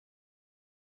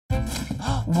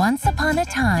Once upon a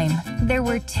time, there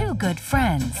were two good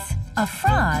friends. A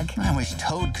frog. I wish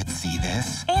Toad could see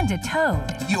this. And a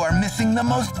toad. You are missing the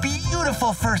most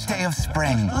beautiful first day of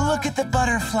spring. Look at the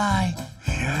butterfly.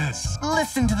 Yes.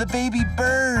 Listen to the baby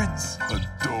birds.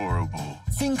 Adorable.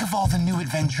 Think of all the new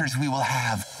adventures we will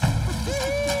have.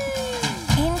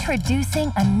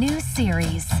 Introducing a new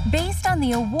series based on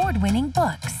the award-winning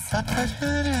books.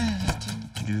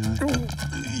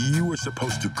 You were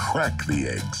supposed to crack the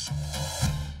eggs.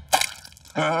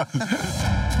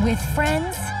 With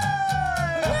friends,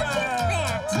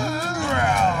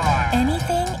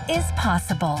 anything is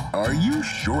possible. Are you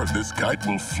sure this kite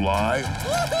will fly?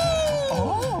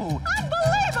 Oh!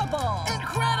 Unbelievable!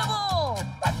 Incredible!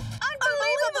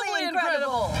 Unbelievably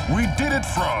incredible! We did it,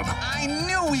 Frog. I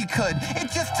knew we could.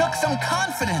 It just took some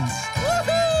confidence.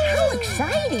 How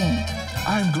exciting!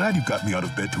 I'm glad you got me out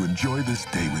of bed to enjoy this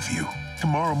day with you.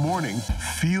 Tomorrow morning,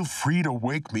 feel free to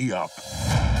wake me up.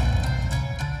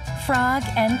 Frog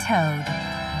and Toad.